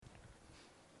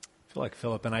I feel like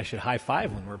Philip and I should high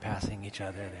five when we're passing each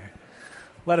other there.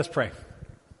 Let us pray.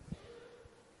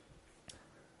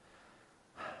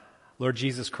 Lord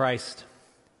Jesus Christ,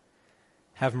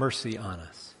 have mercy on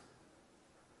us.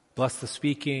 Bless the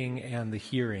speaking and the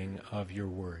hearing of your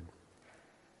word.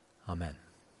 Amen.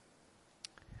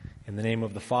 In the name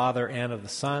of the Father, and of the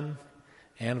Son,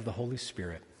 and of the Holy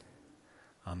Spirit.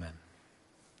 Amen.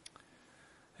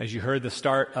 As you heard the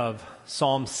start of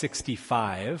Psalm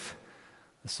 65,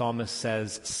 the psalmist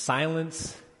says,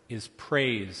 "Silence is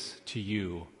praise to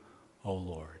you, O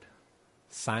Lord."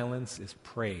 Silence is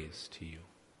praise to you.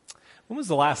 When was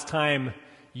the last time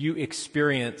you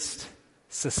experienced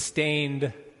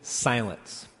sustained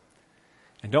silence?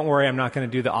 And don't worry, I'm not going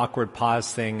to do the awkward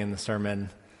pause thing in the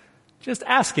sermon. Just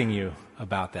asking you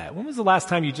about that. When was the last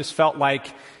time you just felt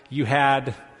like you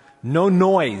had no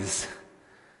noise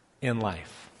in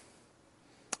life?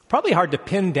 Probably hard to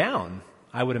pin down,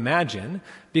 I would imagine,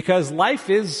 because life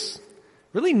is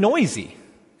really noisy,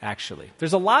 actually.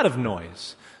 There's a lot of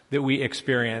noise that we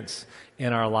experience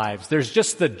in our lives. There's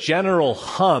just the general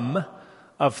hum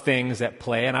of things at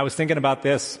play. And I was thinking about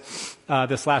this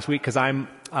last week because I'm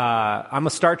a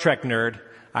Star Trek nerd.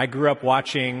 I grew up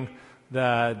watching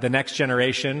the Next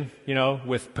Generation,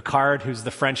 with Picard, who's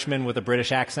the Frenchman with a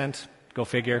British accent. Go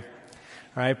figure.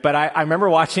 Right? But I remember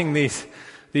watching these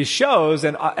shows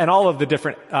and all of the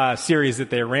different series that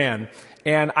they ran.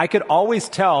 And I could always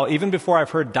tell, even before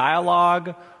I've heard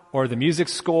dialogue or the music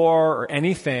score or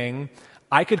anything,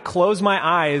 I could close my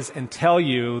eyes and tell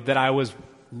you that I was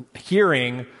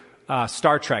hearing a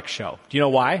Star Trek show. Do you know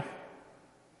why?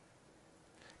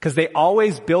 Because they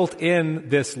always built in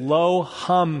this low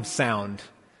hum sound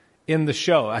in the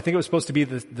show. I think it was supposed to be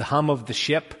the hum of the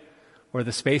ship or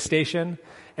the space station.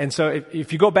 And so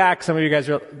if you go back, some of you guys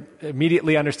will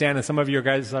immediately understand, and some of you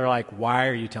guys are like, why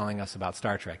are you telling us about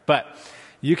Star Trek? But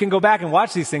you can go back and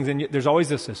watch these things, and there's always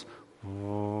this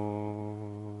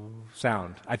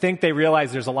sound. I think they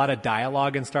realize there's a lot of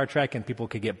dialogue in Star Trek, and people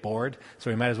could get bored,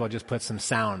 so we might as well just put some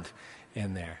sound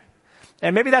in there.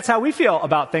 And maybe that's how we feel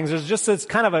about things. There's just this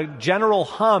kind of a general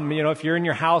hum. If you're in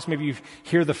your house, maybe you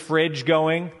hear the fridge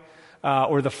going,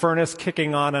 or the furnace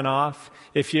kicking on and off.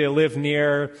 If you live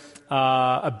near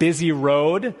a busy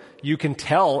road, you can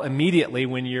tell immediately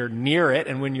when you're near it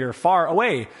and when you're far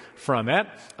away from it.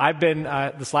 I've been,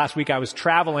 this last week I was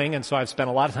traveling, and so I've spent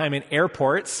a lot of time in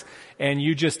airports, and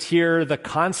you just hear the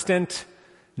constant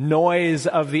noise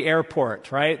of the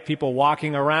airport, right? People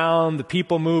walking around, the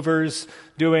people movers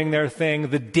doing their thing,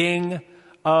 the ding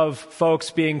of folks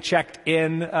being checked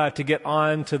in to get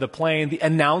on to the plane, the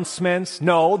announcements.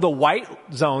 No, the white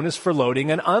zone is for loading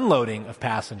and unloading of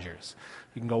passengers.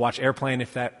 You can go watch Airplane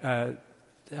if that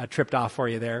tripped off for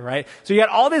you there, right? So you got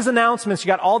all these announcements, you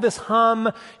got all this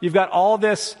hum, you've got all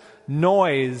this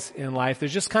noise in life.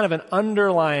 There's just kind of an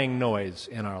underlying noise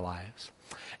in our lives.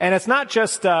 And it's not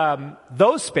just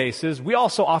those spaces. We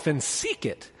also often seek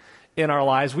it in our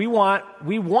lives. We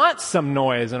want some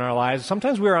noise in our lives.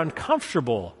 Sometimes we're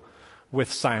uncomfortable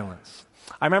with silence.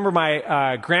 I remember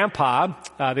my grandpa,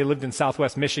 they lived in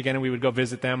Southwest Michigan, and we would go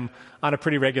visit them on a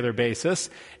pretty regular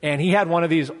basis. And he had one of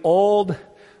these old,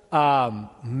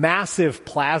 massive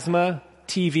plasma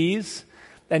TVs.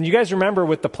 And you guys remember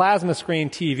with the plasma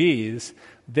screen TVs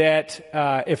that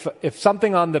if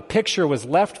something on the picture was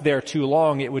left there too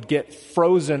long, it would get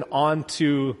frozen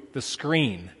onto the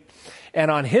screen. And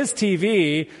on his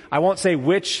TV, I won't say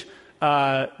which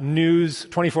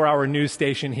 24-hour news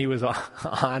station he was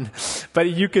on, but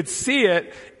you could see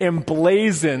it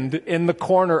emblazoned in the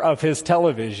corner of his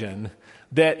television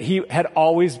that he had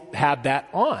always had that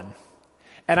on.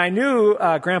 And I knew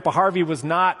Grandpa Harvey was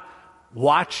not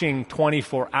watching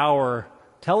 24-hour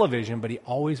television, but he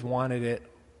always wanted it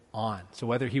on. So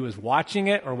whether he was watching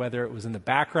it or whether it was in the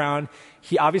background,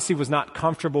 he obviously was not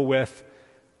comfortable with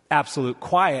absolute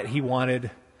quiet. He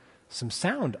wanted some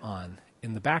sound on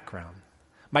in the background.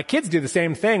 My kids do the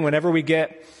same thing. Whenever we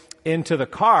get into the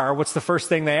car, what's the first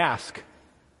thing they ask?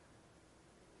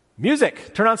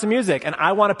 Music. Turn on some music. And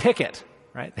I want to pick it,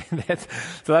 right?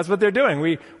 So that's what they're doing.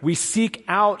 We seek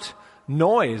out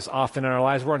noise often in our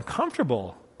lives. We're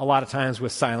uncomfortable a lot of times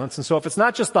with silence. And so if it's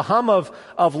not just the hum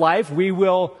of life, we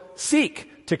will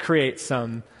seek to create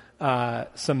some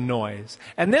noise.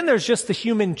 And then there's just the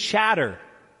human chatter.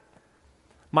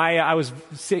 I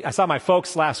saw my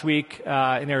folks last week in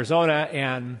Arizona,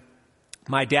 and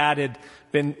my dad had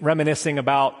been reminiscing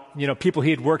about people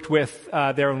he had worked with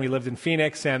there when we lived in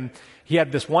Phoenix, and he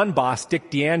had this one boss, Dick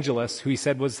DeAngelis, who he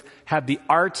said had the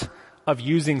art of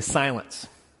using silence.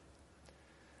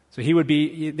 So they would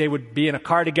be in a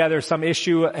car together, some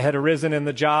issue had arisen in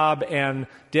the job, and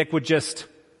Dick would just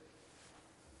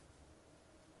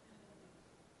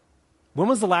When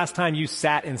was the last time you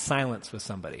sat in silence with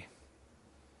somebody?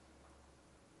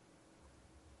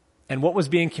 And what was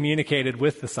being communicated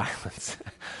with the silence?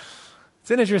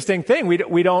 It's an interesting thing.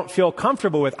 We don't feel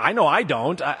comfortable with. I know I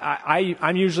don't.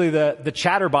 I'm usually the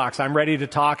chatterbox. I'm ready to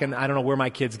talk, and I don't know where my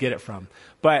kids get it from.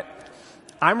 But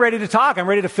I'm ready to talk. I'm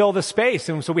ready to fill the space.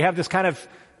 And so we have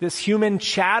this human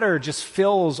chatter just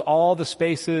fills all the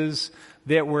spaces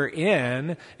that we're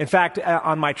in. In fact,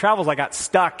 on my travels, I got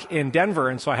stuck in Denver,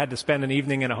 and so I had to spend an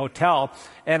evening in a hotel.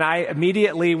 And I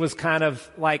immediately was kind of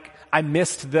like, I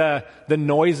missed the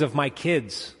noise of my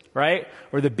kids, right?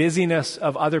 Or the busyness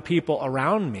of other people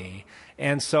around me.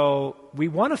 And so we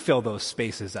want to fill those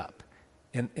spaces up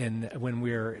when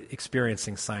we're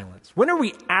experiencing silence. When are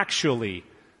we actually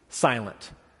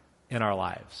silent in our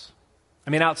lives?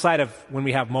 I mean, outside of when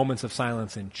we have moments of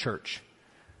silence in church,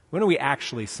 when are we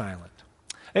actually silent?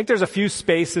 I think there's a few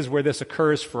spaces where this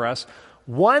occurs for us.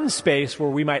 One space where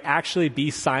we might actually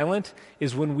be silent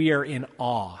is when we are in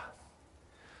awe.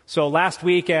 So last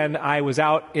weekend, I was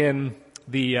out in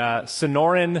the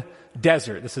Sonoran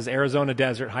Desert. This is Arizona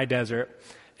desert, high desert.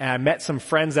 And I met some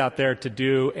friends out there to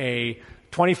do a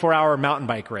 24-hour mountain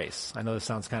bike race. I know this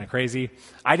sounds kind of crazy.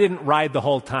 I didn't ride the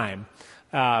whole time.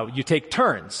 You take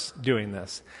turns doing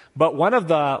this. But one of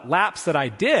the laps that I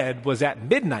did was at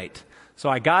midnight. So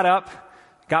I got up,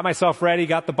 got myself ready,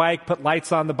 got the bike, put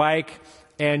lights on the bike,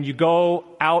 and you go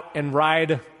out and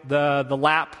ride the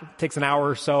lap. It takes an hour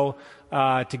or so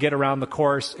to get around the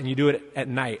course, and you do it at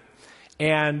night.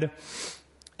 And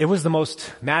it was the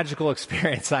most magical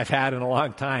experience I've had in a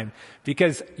long time,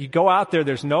 because you go out there,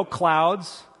 there's no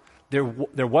clouds, there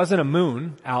wasn't a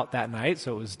moon out that night,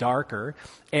 so it was darker,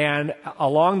 and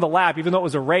along the lap, even though it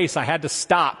was a race, I had to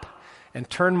stop and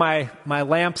turn my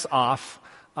lamps off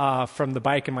from the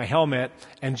bike and my helmet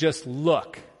and just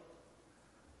look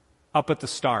up at the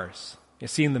stars,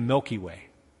 seeing the Milky Way,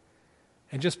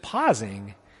 and just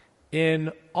pausing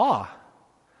in awe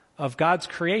of God's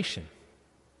creation.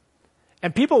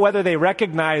 And people, whether they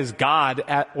recognize God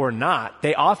or not,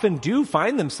 they often do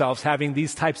find themselves having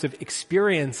these types of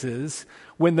experiences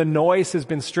when the noise has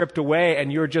been stripped away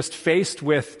and you're just faced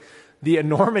with the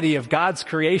enormity of God's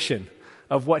creation,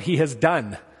 of what He has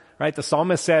done. Right? The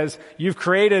psalmist says, you've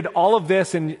created all of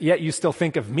this and yet you still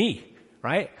think of me,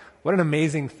 right? What an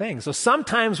amazing thing. So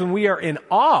sometimes when we are in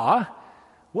awe,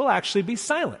 we'll actually be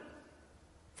silent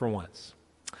for once.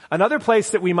 Another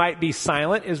place that we might be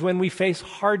silent is when we face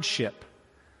hardship.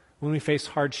 When we face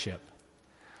hardship.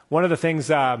 One of the things,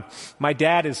 my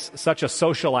dad is such a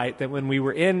socialite that when we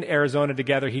were in Arizona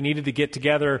together, he needed to get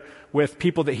together with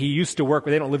people that he used to work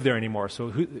with. They don't live there anymore, so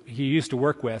who he used to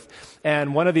work with.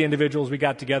 And one of the individuals we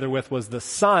got together with was the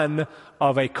son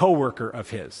of a coworker of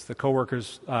his. The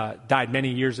coworkers died many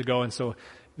years ago, and so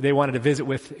he wanted to visit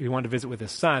with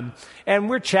his son. And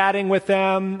we're chatting with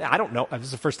them. I don't know, this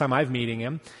is the first time I've meeting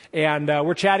him. And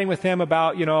we're chatting with him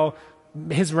about,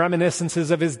 his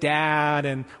reminiscences of his dad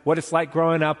and what it's like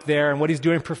growing up there and what he's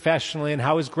doing professionally and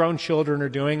how his grown children are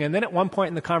doing. And then at one point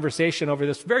in the conversation over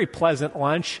this very pleasant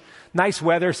lunch, nice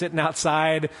weather, sitting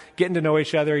outside, getting to know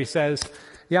each other, he says,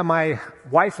 yeah, my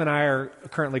wife and I are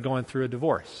currently going through a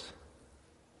divorce.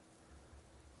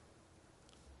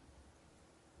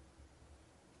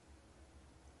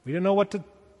 We didn't know what to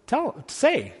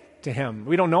say to him.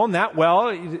 We don't know him that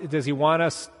well. Does he want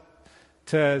us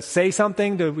to say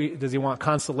something? Does he want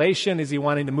consolation? Is he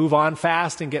wanting to move on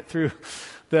fast and get through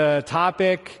the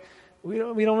topic? We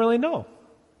don't really know.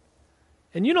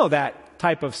 And you know that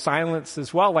type of silence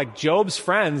as well. Like Job's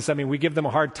friends, we give them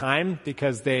a hard time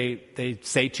because they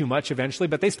say too much eventually,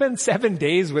 but they spend 7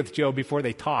 days with Job before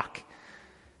they talk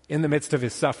in the midst of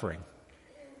his suffering.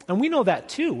 And we know that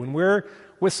too. When we're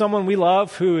with someone we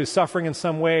love who is suffering in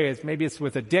some way, maybe it's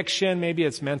with addiction, maybe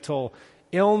it's mental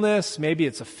illness, maybe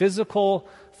it's a physical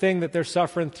thing that they're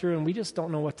suffering through, and we just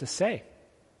don't know what to say.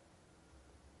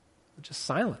 We're just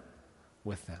silent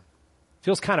with them.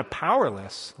 Feels kind of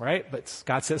powerless, right? But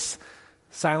God says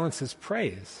silence is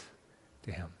praise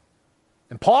to Him.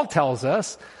 And Paul tells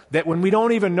us that when we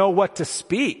don't even know what to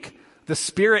speak, the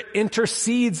Spirit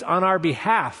intercedes on our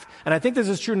behalf. And I think this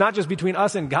is true not just between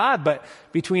us and God, but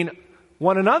between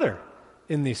one another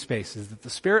in these spaces, that the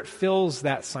Spirit fills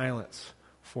that silence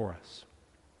for us.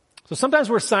 So sometimes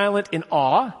we're silent in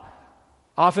awe.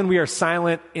 Often we are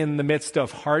silent in the midst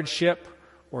of hardship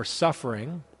or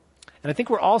suffering. And I think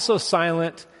we're also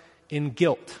silent in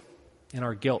guilt, in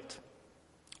our guilt.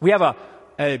 We have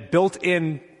a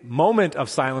built-in moment of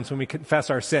silence when we confess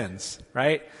our sins,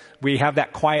 right? We have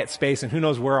that quiet space, and who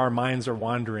knows where our minds are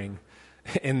wandering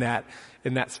in that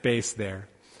space there.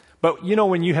 But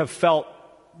when you have felt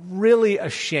really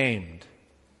ashamed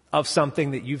of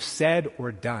something that you've said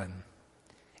or done,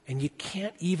 and you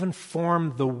can't even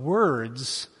form the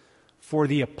words for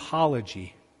the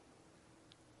apology.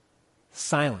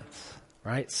 Silence,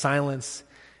 right? Silence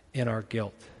in our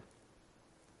guilt.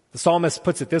 The psalmist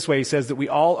puts it this way. He says that we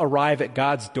all arrive at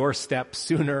God's doorstep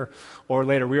sooner or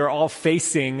later. We are all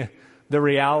facing the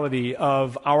reality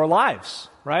of our lives,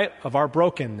 right? Of our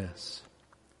brokenness.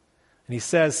 And he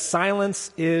says,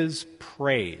 silence is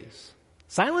praise.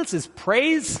 Silence is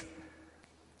praise?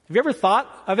 Have you ever thought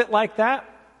of it like that?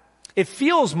 It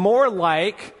feels more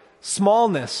like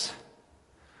smallness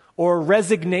or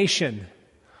resignation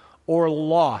or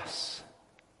loss.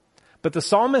 But the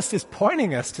psalmist is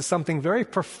pointing us to something very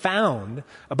profound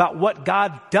about what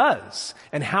God does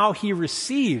and how he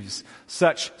receives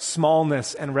such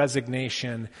smallness and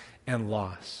resignation and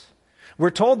loss. We're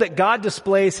told that God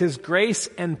displays his grace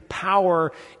and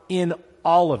power in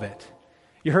all of it.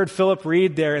 You heard Philip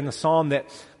read there in the psalm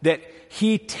that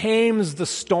he tames the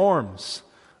storms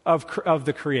of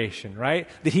the creation, right?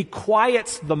 That he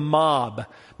quiets the mob.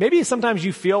 Maybe sometimes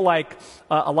you feel like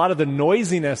a lot of the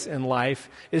noisiness in life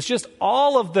is just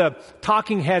all of the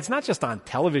talking heads, not just on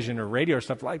television or radio or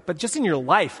stuff like, but just in your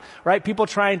life, right? People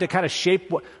trying to kind of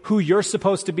shape who you're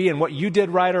supposed to be and what you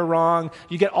did right or wrong.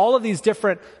 You get all of these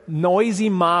different noisy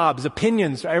mobs,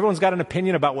 opinions. Everyone's got an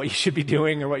opinion about what you should be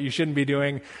doing or what you shouldn't be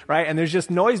doing, right? And there's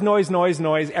just noise.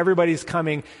 Everybody's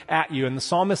coming at you. And the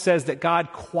psalmist says that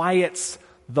God quiets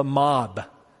the mob,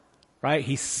 right?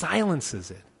 He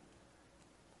silences it.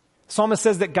 The psalmist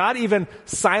says that God even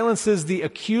silences the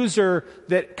accuser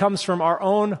that comes from our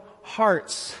own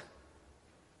hearts.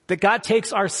 That God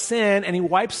takes our sin and he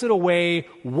wipes it away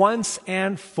once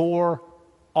and for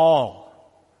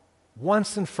all.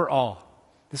 Once and for all.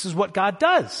 This is what God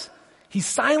does. He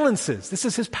silences. This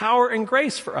is his power and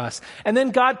grace for us. And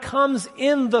then God comes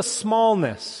in the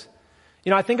smallness. You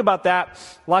know, I think about that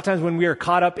a lot of times when we are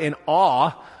caught up in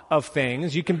awe of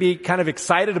things. You can be kind of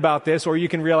excited about this, or you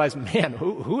can realize, man,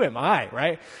 who am I,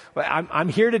 right? I'm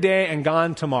here today and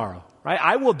gone tomorrow, right?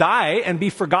 I will die and be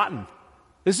forgotten.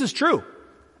 This is true.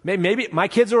 Maybe my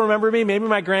kids will remember me, maybe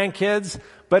my grandkids,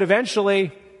 but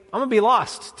eventually I'm going to be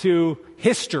lost to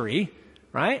history,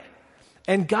 right?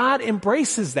 And God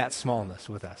embraces that smallness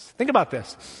with us. Think about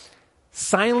this.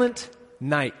 Silent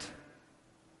night,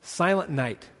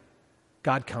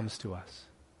 God comes to us.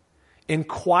 In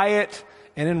quiet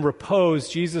and in repose,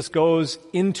 Jesus goes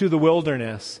into the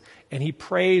wilderness and he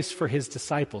prays for his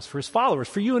disciples, for his followers,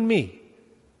 for you and me.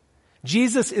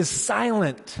 Jesus is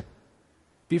silent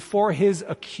before his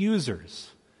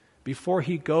accusers, before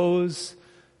he goes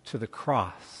to the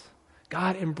cross.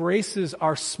 God embraces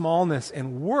our smallness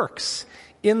and works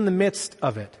in the midst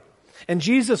of it. And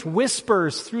Jesus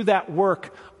whispers through that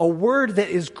work a word that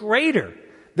is greater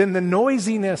than the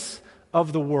noisiness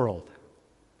of the world.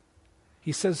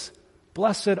 He says,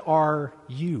 "Blessed are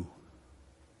you."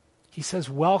 He says,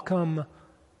 "Welcome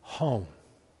home."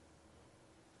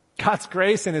 God's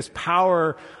grace and his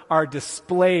power are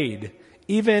displayed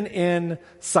even in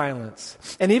silence.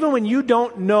 And even when you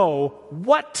don't know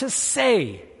what to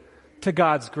say to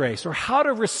God's grace or how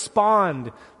to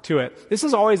respond to it, this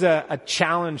is always a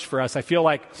challenge for us. I feel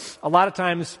like a lot of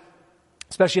times,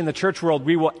 especially in the church world,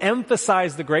 we will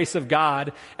emphasize the grace of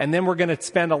God, and then we're going to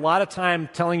spend a lot of time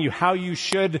telling you how you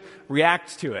should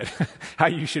react to it, how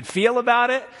you should feel about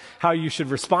it, how you should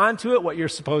respond to it, what you're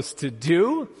supposed to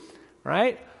do,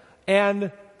 right?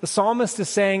 And the psalmist is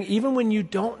saying, even when you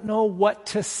don't know what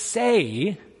to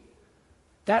say,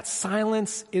 that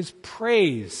silence is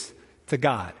praise to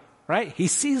God, right? He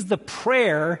sees the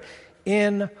prayer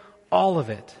in all of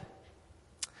it.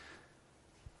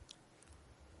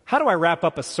 How do I wrap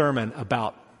up a sermon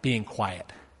about being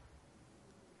quiet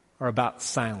or about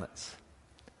silence?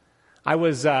 I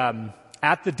was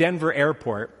at the Denver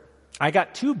airport. I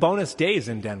got 2 bonus days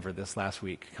in Denver this last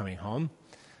week coming home,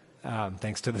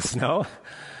 thanks to the snow.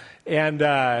 And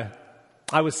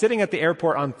I was sitting at the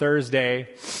airport on Thursday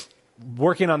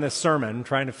working on this sermon,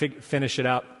 trying to finish it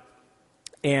up,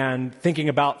 and thinking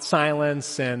about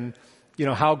silence and, you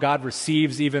know, how God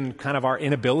receives even kind of our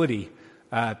inability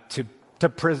to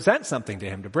present something to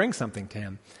him, to bring something to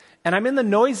him. And I'm in the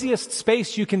noisiest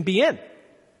space you can be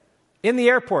in the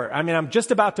airport. I mean, I'm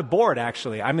just about to board,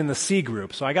 actually. I'm in the C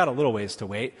group, so I got a little ways to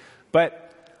wait. But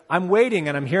I'm waiting,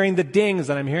 and I'm hearing the dings,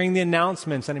 and I'm hearing the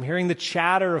announcements, and I'm hearing the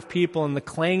chatter of people and the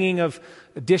clanging of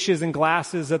dishes and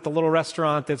glasses at the little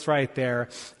restaurant that's right there.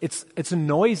 It's a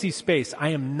noisy space. I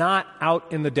am not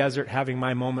out in the desert having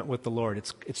my moment with the Lord.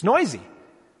 It's noisy.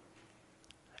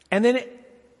 And then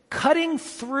cutting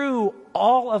through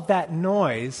all of that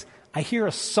noise, I hear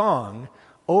a song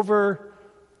over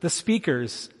the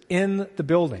speakers in the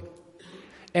building.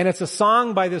 And it's a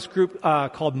song by this group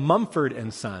called Mumford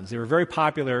and Sons. They were very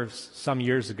popular some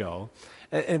years ago.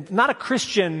 And not a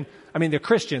Christian, I mean, they're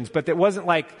Christians, but it wasn't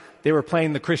like they were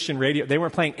playing the Christian radio. They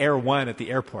weren't playing Air One at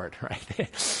the airport, right?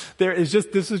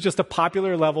 This is just a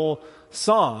popular level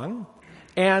song.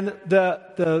 And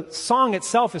the song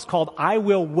itself is called I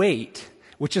Will Wait,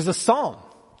 which is a psalm,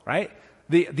 right?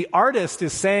 The artist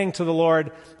is saying to the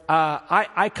Lord,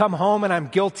 I come home and I'm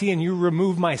guilty and you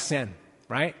remove my sin,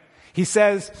 right? He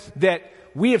says that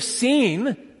we have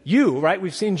seen you, right?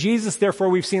 We've seen Jesus, therefore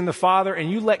we've seen the Father, and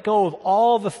you let go of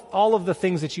all of the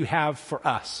things that you have for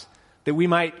us, that we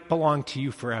might belong to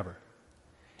you forever.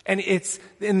 And it's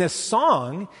in this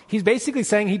song, he's basically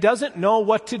saying he doesn't know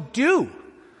what to do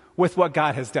with what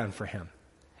God has done for him.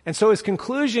 And so his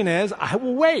conclusion is, I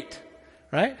will wait,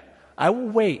 right? I will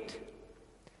wait.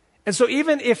 And so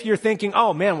even if you're thinking,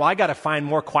 oh man, well I got to find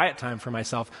more quiet time for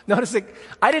myself. Notice that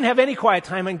I didn't have any quiet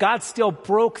time and God still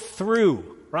broke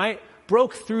through, right?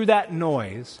 Broke through that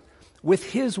noise with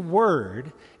his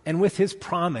word and with his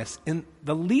promise in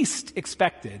the least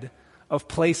expected of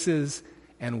places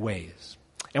and ways.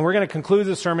 And we're going to conclude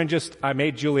the sermon I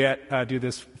made Juliet do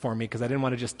this for me because I didn't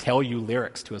want to just tell you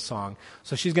lyrics to a song.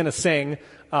 So she's going to sing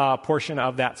a portion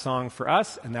of that song for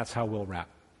us, and that's how we'll wrap.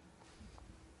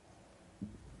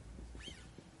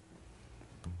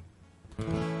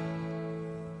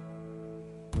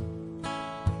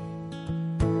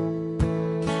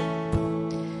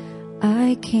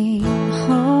 I came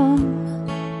home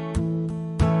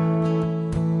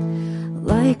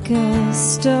like a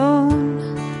stone,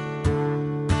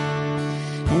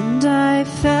 and I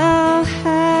fell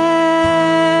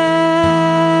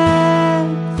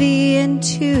heavy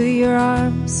into your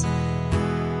arms.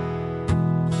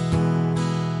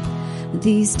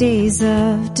 These days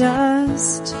of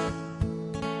dust,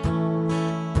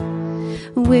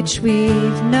 which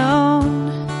we've known,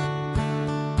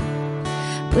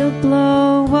 will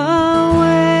blow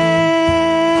away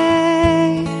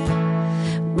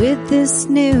with this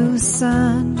new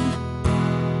sun.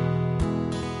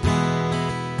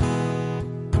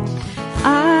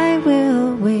 I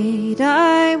will wait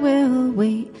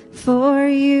for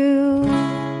you.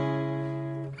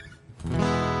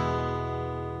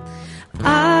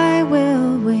 I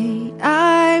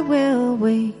will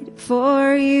wait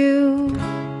for you.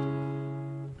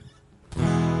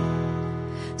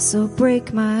 So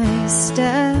break my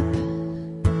step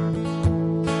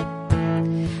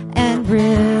and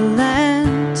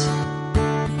relent.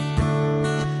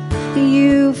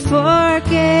 You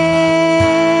forgave,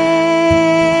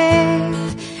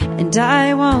 and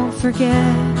I won't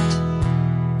forget.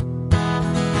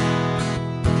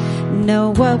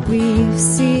 Know what we've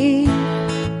seen,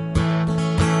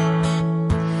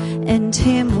 and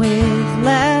him with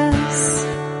less.